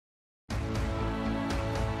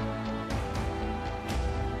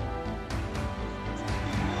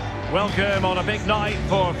Welcome on a big night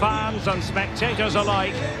for fans and spectators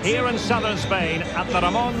alike here in southern Spain at the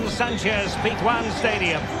Ramon Sanchez Pizjuan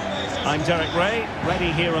Stadium. I'm Derek Ray,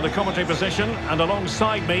 ready here in the commentary position, and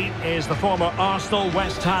alongside me is the former Arsenal,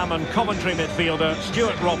 West Ham and Coventry midfielder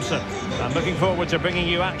Stuart Robson. I'm looking forward to bringing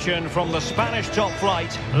you action from the Spanish top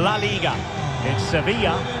flight, La Liga. It's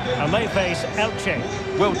Sevilla, and they face Elche.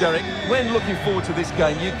 Well, Derek, when looking forward to this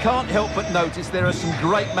game, you can't help but notice there are some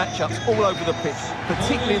great matchups all over the pitch,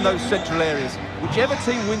 particularly in those central areas. Whichever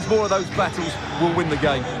team wins more of those battles will win the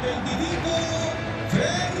game.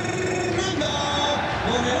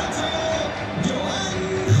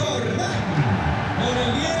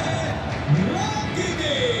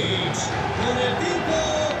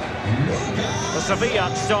 The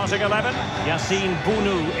Sevilla starting 11. Yassine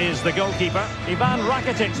Bounou is the goalkeeper. Ivan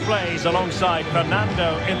Rakitic plays alongside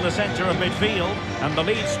Fernando in the centre of midfield. And the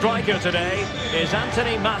lead striker today is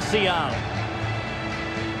Anthony Martial.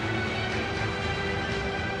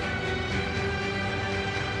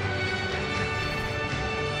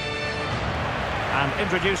 And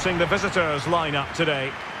introducing the visitors lineup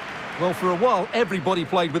today. Well, for a while, everybody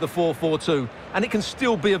played with a 4-4-2, and it can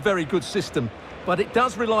still be a very good system. But it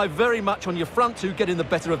does rely very much on your front two getting the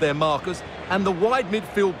better of their markers and the wide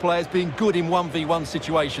midfield players being good in 1v1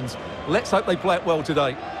 situations. Let's hope they play it well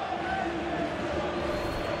today.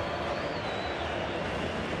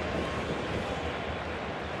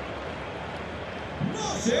 No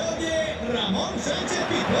se oye Ramón Sánchez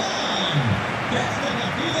Pizjuán. Este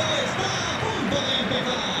partido está a punto de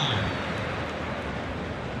empezar.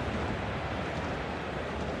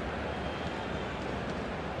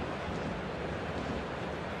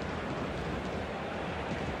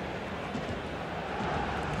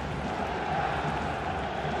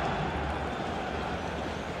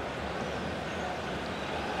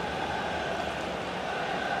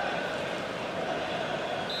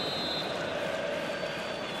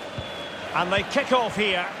 And they kick off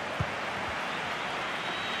here.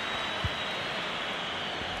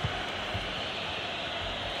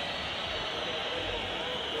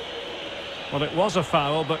 Well, it was a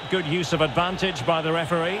foul, but good use of advantage by the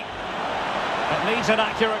referee. It needs an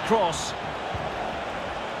accurate cross.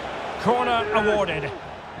 Corner awarded.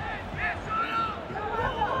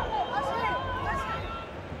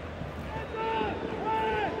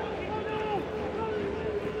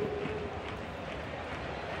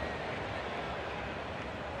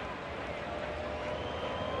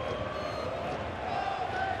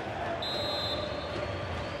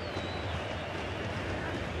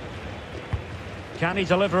 Can he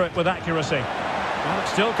deliver it with accuracy? Well, it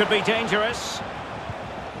still could be dangerous.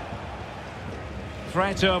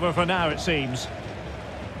 Threat over for now, it seems.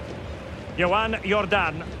 Joan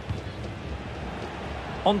Jordan.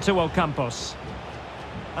 Onto Ocampos.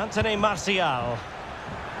 Anthony Martial.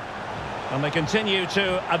 And they continue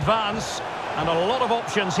to advance. And a lot of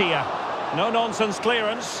options here. No-nonsense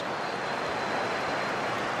clearance.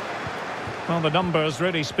 Well, the numbers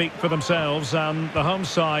really speak for themselves, and the home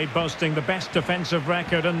side boasting the best defensive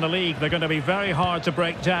record in the league. They're going to be very hard to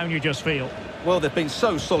break down, you just feel. Well, they've been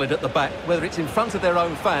so solid at the back, whether it's in front of their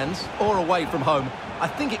own fans or away from home. I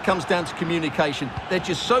think it comes down to communication. They're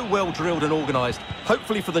just so well drilled and organised.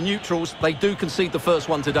 Hopefully for the neutrals, they do concede the first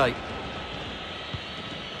one today.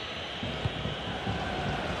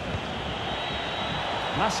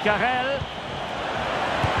 Mascarell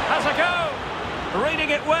has a go. Reading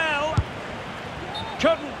it well.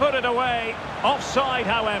 Couldn't put it away. Offside,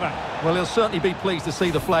 however. Well, he'll certainly be pleased to see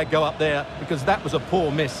the flag go up there, because that was a poor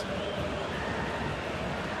miss.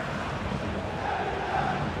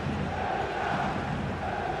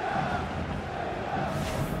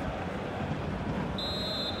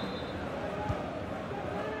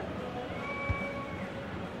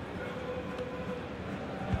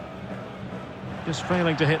 Just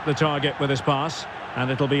failing to hit the target with his pass, and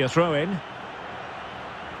it'll be a throw-in.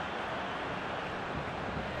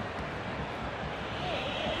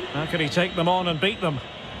 How can he take them on and beat them?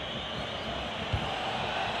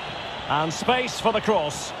 And space for the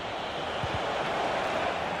cross.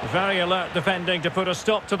 Very alert defending to put a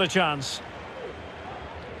stop to the chance.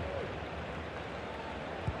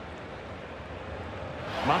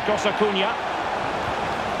 Marcos Acuna.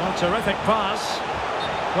 A terrific pass.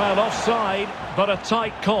 Well, offside, but a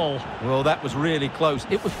tight call. Well, that was really close.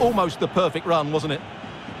 It was almost the perfect run, wasn't it?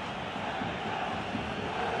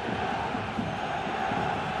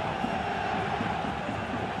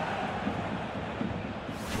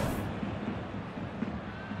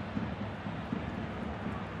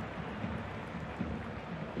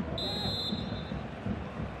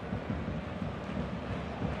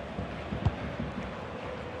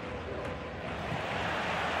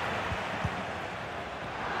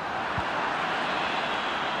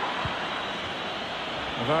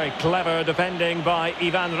 Very clever defending by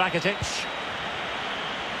Ivan Rakitic.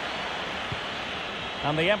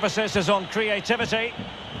 And the emphasis is on creativity.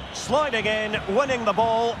 Sliding in, winning the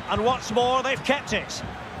ball, and what's more, they've kept it.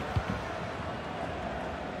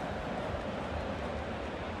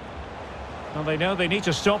 Well, they know they need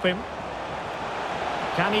to stop him.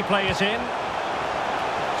 Can he play it in?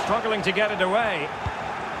 Struggling to get it away.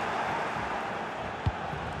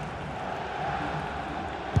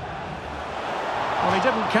 Well, he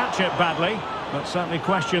didn't catch it badly, but certainly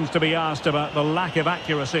questions to be asked about the lack of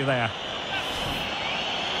accuracy there.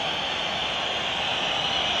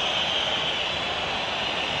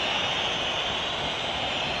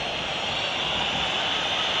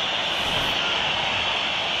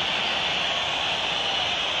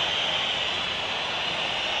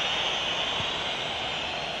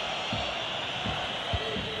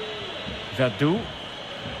 Verdu.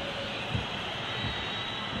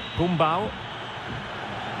 Gumbau.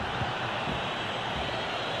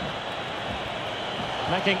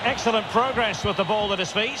 Making excellent progress with the ball at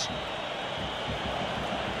his feet.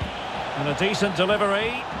 And a decent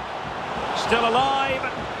delivery. Still alive.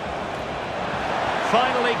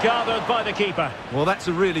 Finally gathered by the keeper. Well, that's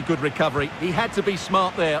a really good recovery. He had to be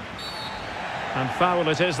smart there. And foul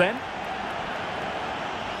it is then.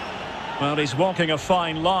 Well, he's walking a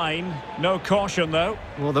fine line. No caution, though.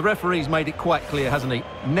 Well, the referee's made it quite clear, hasn't he?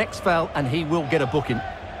 Next foul, and he will get a booking.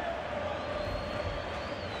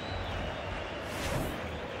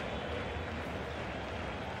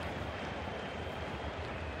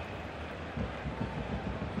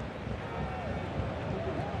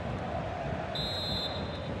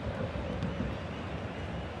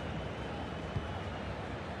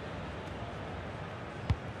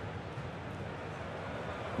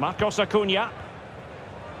 Marcos Acuna.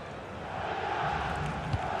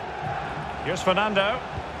 Here's Fernando.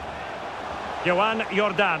 Joan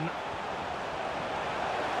Jordan.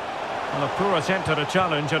 And a poor attempt at a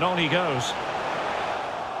challenge, and on he goes.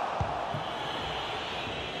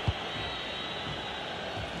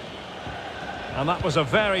 And that was a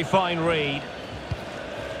very fine read.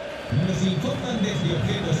 Nos informan desde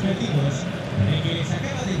objetos perdidos de que les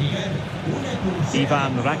acaba de llegar una pulsera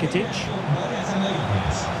Ivan Rakitic. con bolas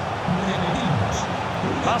amarillas. Repetimos.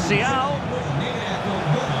 Martial. Negra con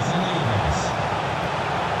bolas amarillas.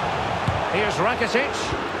 Here's Rakitic.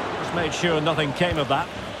 Just made sure nothing came of that.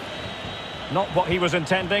 Not what he was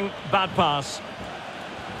intending. Bad pass.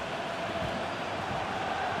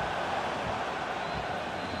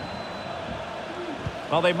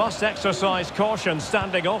 Well, they must exercise caution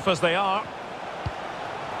standing off as they are.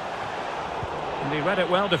 And he read it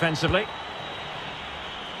well defensively.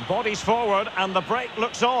 Bodies forward and the break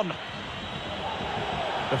looks on.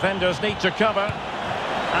 Defenders need to cover.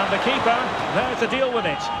 And the keeper there to deal with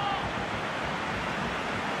it.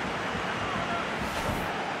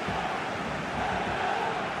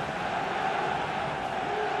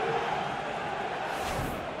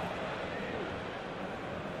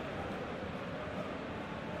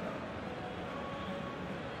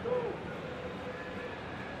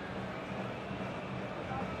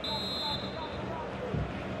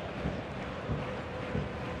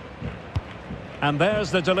 And there's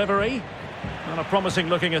the delivery. Not a promising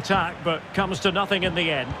looking attack, but comes to nothing in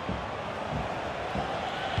the end.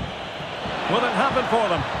 Will it happen for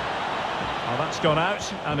them? Well, that's gone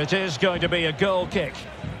out, and it is going to be a goal kick.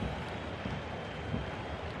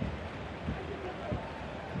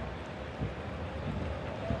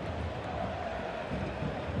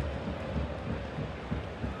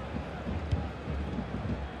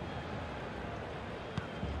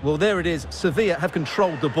 Well, there it is. Sevilla have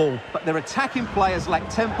controlled the ball, but their attacking players lack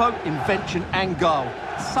tempo, invention and goal.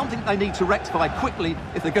 Something they need to rectify quickly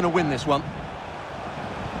if they're going to win this one.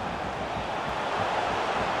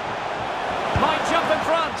 Might jump in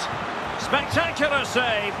front. Spectacular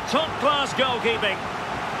save. Top-class goalkeeping.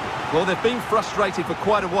 Well, they've been frustrated for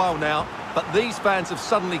quite a while now, but these fans have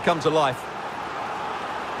suddenly come to life.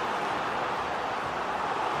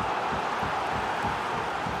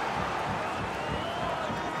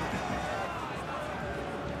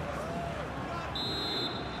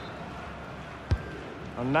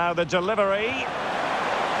 And now the delivery.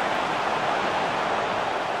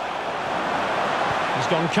 He's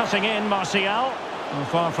gone cutting in, Martial. And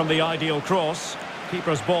far from the ideal cross.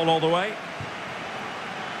 Keeper's ball all the way.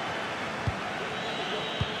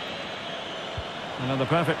 And in the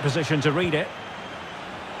perfect position to read it.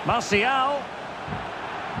 Martial.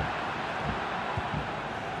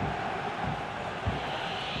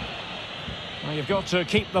 Well, you've got to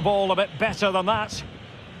keep the ball a bit better than that.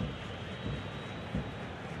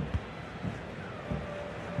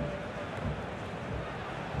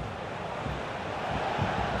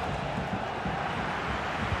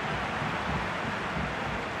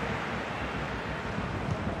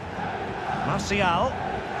 Martial.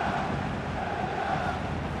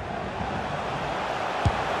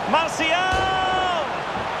 Martial!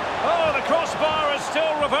 Oh, the crossbar is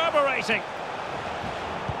still reverberating.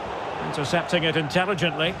 Intercepting it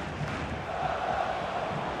intelligently.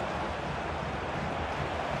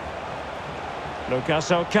 Lucas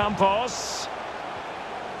Ocampos.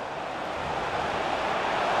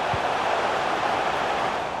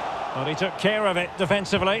 But he took care of it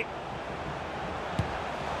defensively.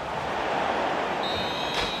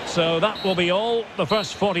 So that will be all. The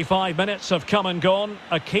first 45 minutes have come and gone.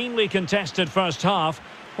 A keenly contested first half.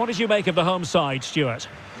 What did you make of the home side, Stuart?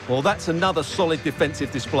 Well, that's another solid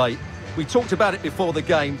defensive display. We talked about it before the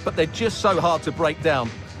game, but they're just so hard to break down.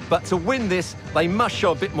 But to win this, they must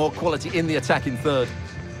show a bit more quality in the attacking third.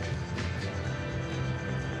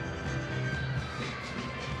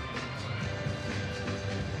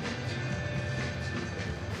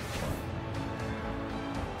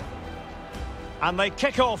 And they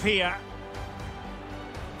kick off here.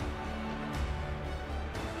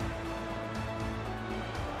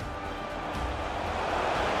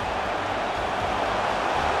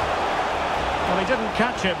 Well, he didn't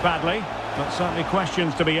catch it badly, but certainly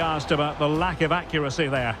questions to be asked about the lack of accuracy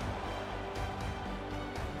there.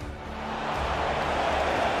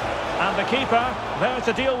 And the keeper there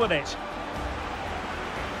to deal with it.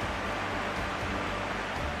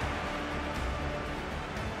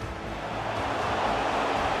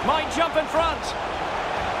 Might jump in front.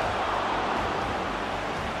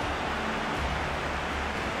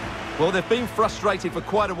 Well, they've been frustrated for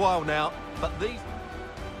quite a while now, but these...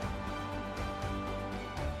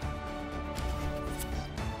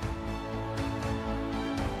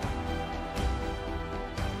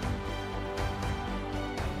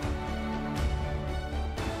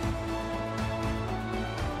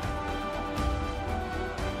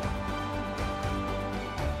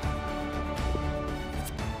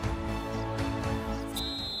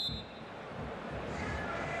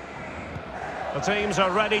 The teams are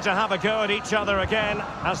ready to have a go at each other again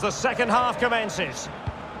as the second half commences.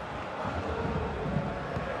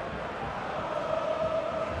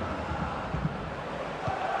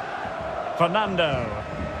 Fernando.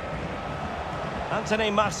 Anthony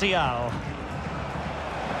Martial.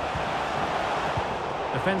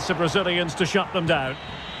 Defensive Brazilians to shut them down.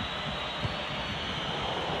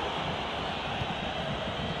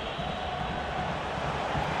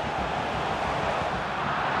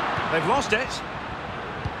 They've lost it.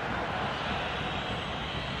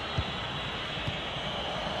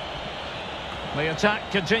 The attack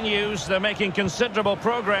continues. They're making considerable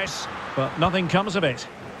progress, but nothing comes of it.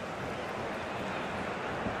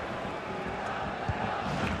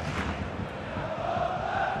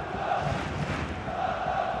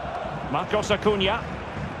 Marcos Acuna.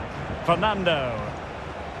 Fernando.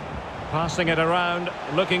 Passing it around,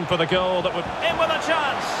 looking for the goal that would... In with a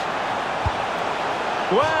chance!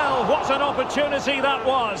 Well, what an opportunity that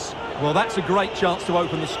was. Well, that's a great chance to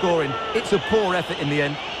open the scoring. It's a poor effort in the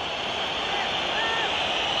end.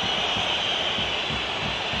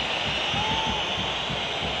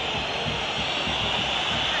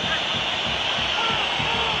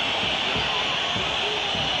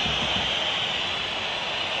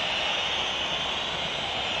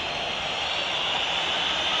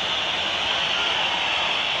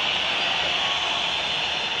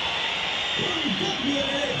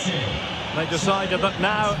 They decided that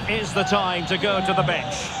now is the time to go to the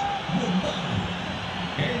bench.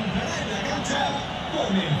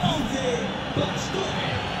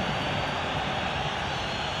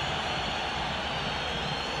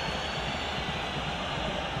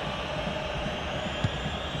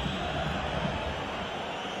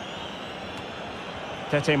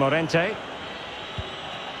 Tete Morente.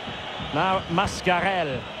 Now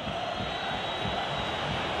Mascarell.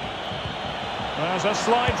 There's a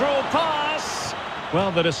slide rule pass.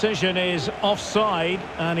 Well, the decision is offside,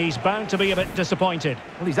 and he's bound to be a bit disappointed.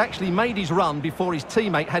 Well, he's actually made his run before his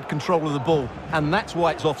teammate had control of the ball, and that's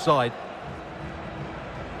why it's offside.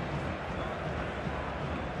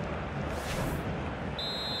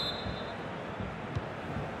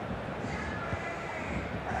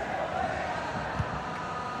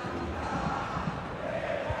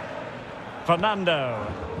 Fernando.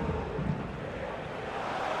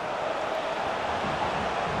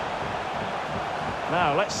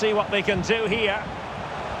 Now, let's see what they can do here.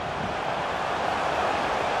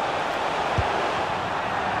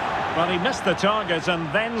 Well, he missed the target and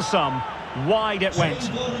then some. Wide it went.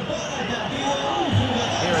 Here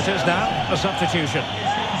it is now, the substitution.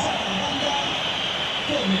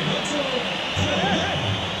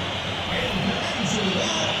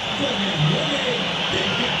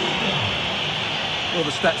 Well,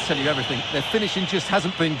 the stats tell you everything. Their finishing just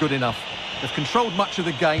hasn't been good enough. They've controlled much of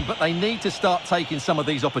the game, but they need to start taking some of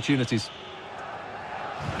these opportunities.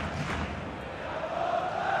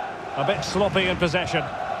 A bit sloppy in possession.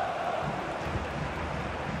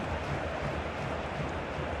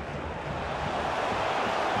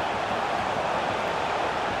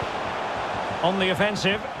 On the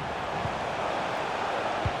offensive.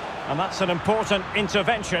 And that's an important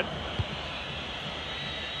intervention.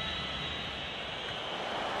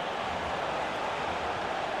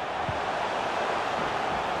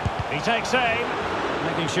 He takes aim,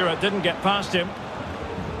 making sure it didn't get past him.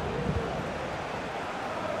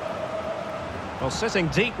 Well, sitting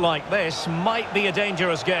deep like this might be a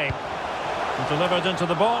dangerous game. Delivered into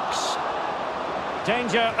the box.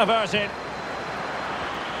 Danger averted.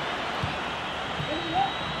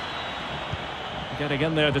 Getting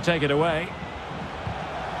in there to take it away.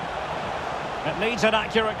 It needs an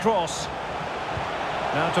accurate cross.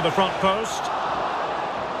 Now to the front post.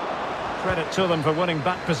 Credit to them for winning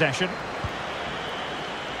back possession.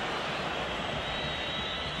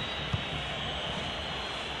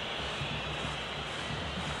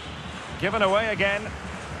 Given away again.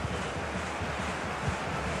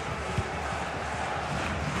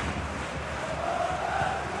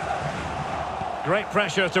 Great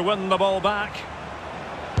pressure to win the ball back.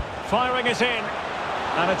 Firing it in.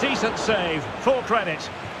 And a decent save. Full credit.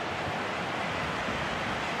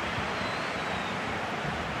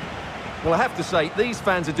 Well, I have to say, these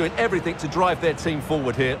fans are doing everything to drive their team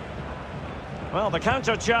forward here. Well, the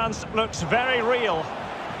counter chance looks very real.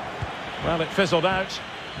 Well, it fizzled out.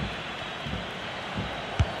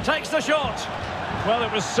 Takes the shot. Well,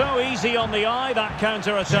 it was so easy on the eye, that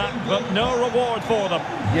counter-attack, but no reward for them.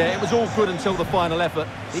 Yeah, it was all good until the final effort.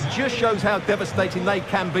 It just shows how devastating they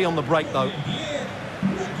can be on the break, though.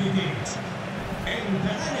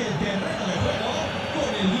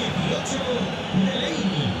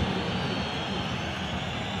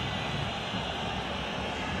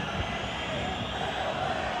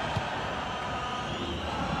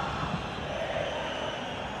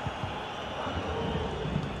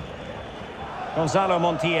 Gonzalo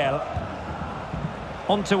Montiel.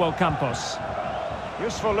 Onto Ocampos.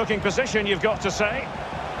 Useful looking position, you've got to say.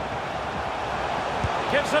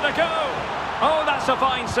 Gives it a go. Oh, that's a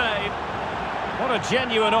fine save. What a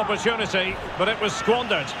genuine opportunity, but it was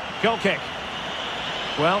squandered. Goal kick.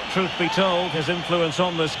 Well, truth be told, his influence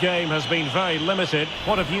on this game has been very limited.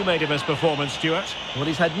 What have you made of his performance, Stuart? Well,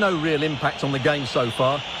 he's had no real impact on the game so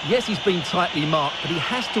far. Yes, he's been tightly marked, but he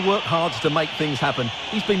has to work hard to make things happen.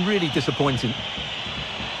 He's been really disappointing.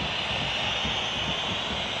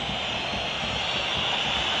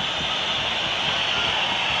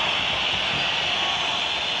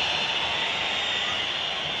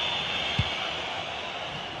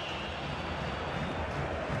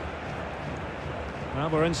 Well,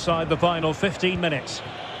 we're inside the final 15 minutes.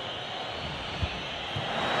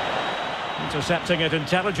 Intercepting it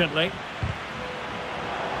intelligently.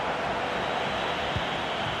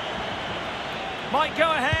 Might go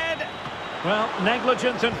ahead. Well,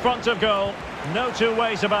 negligent in front of goal. No two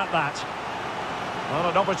ways about that. Well,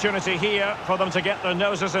 an opportunity here for them to get their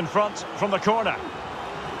noses in front from the corner.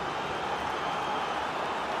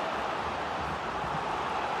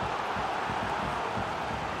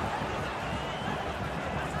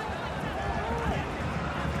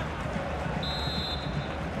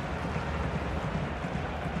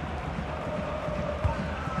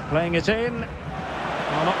 Playing it in.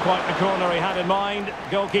 Well, not quite the corner he had in mind.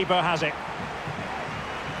 Goalkeeper has it.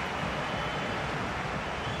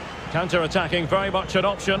 Counter-attacking, very much an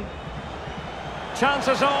option.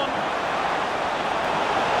 Chances on.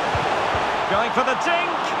 Going for the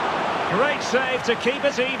dink. Great save to keep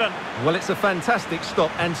it even. Well, it's a fantastic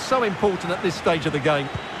stop and so important at this stage of the game.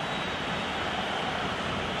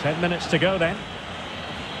 10 minutes to go then.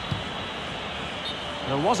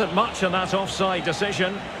 There wasn't much in that offside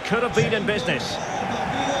decision. Could have been in business.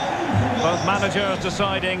 Both managers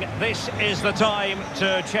deciding this is the time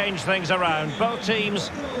to change things around. Both teams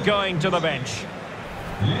going to the bench.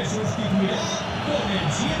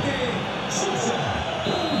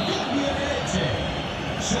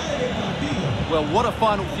 Well, what a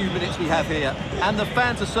final few minutes we have here. And the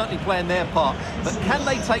fans are certainly playing their part. But can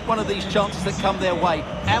they take one of these chances that come their way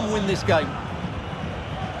and win this game?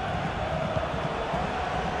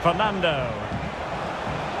 Fernando.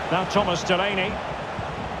 Now Thomas Delaney.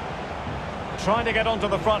 Trying to get onto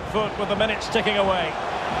the front foot with the minutes ticking away.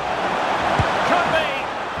 Could be!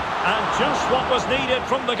 And just what was needed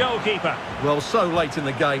from the goalkeeper. Well, so late in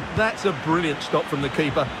the game. That's a brilliant stop from the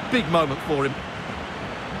keeper. Big moment for him.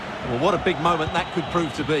 Well, what a big moment that could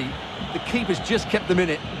prove to be. The keeper's just kept them in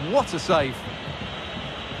it. What a save.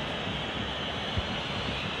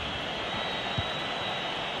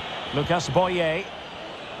 Lucas Boyer.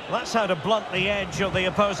 That's how to blunt the edge of the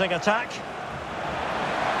opposing attack.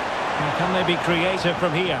 And can they be creative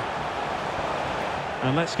from here?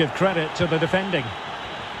 And let's give credit to the defending.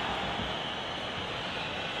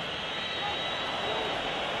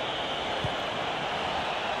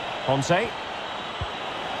 Ponce.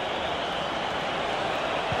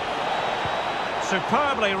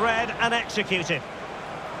 Superbly read and executed.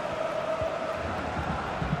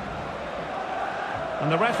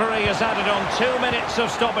 And the referee has added on 2 minutes of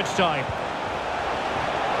stoppage time.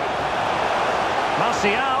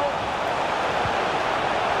 Martial.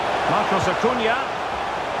 Marcos Acuna.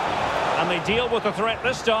 And they deal with the threat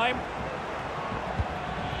this time.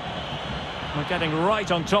 They're getting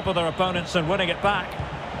right on top of their opponents and winning it back.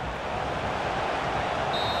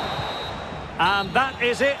 And that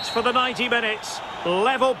is it for the 90 minutes.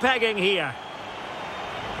 Level pegging here.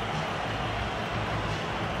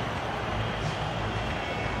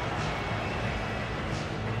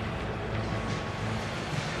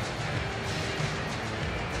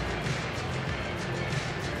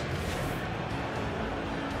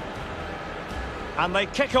 And they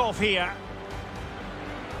kick off here.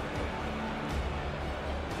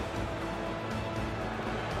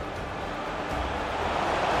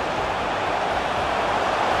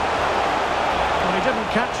 Well, he didn't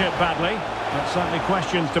catch it badly, but certainly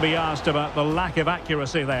questions to be asked about the lack of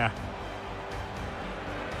accuracy there.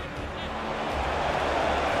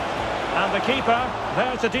 And the keeper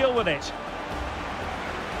there to deal with it.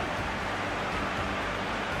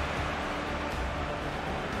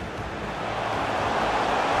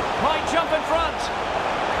 Might jump in front.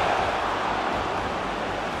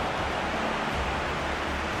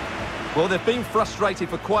 Well, they've been frustrated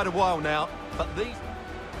for quite a while now, but these...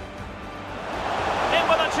 In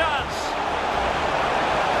with a chance.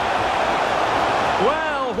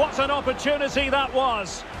 Well, what an opportunity that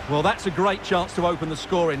was. Well, that's a great chance to open the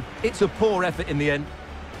scoring. It's a poor effort in the end.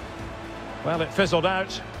 Well, it fizzled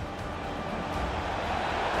out.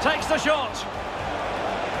 Takes the shot.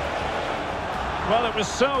 Well, it was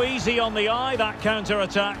so easy on the eye, that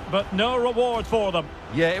counter-attack, but no reward for them.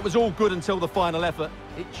 Yeah, it was all good until the final effort.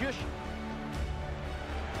 It just...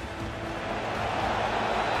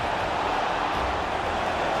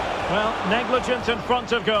 Well, negligent in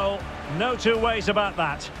front of goal. No two ways about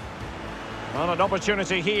that. Well, an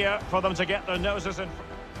opportunity here for them to get their noses in front.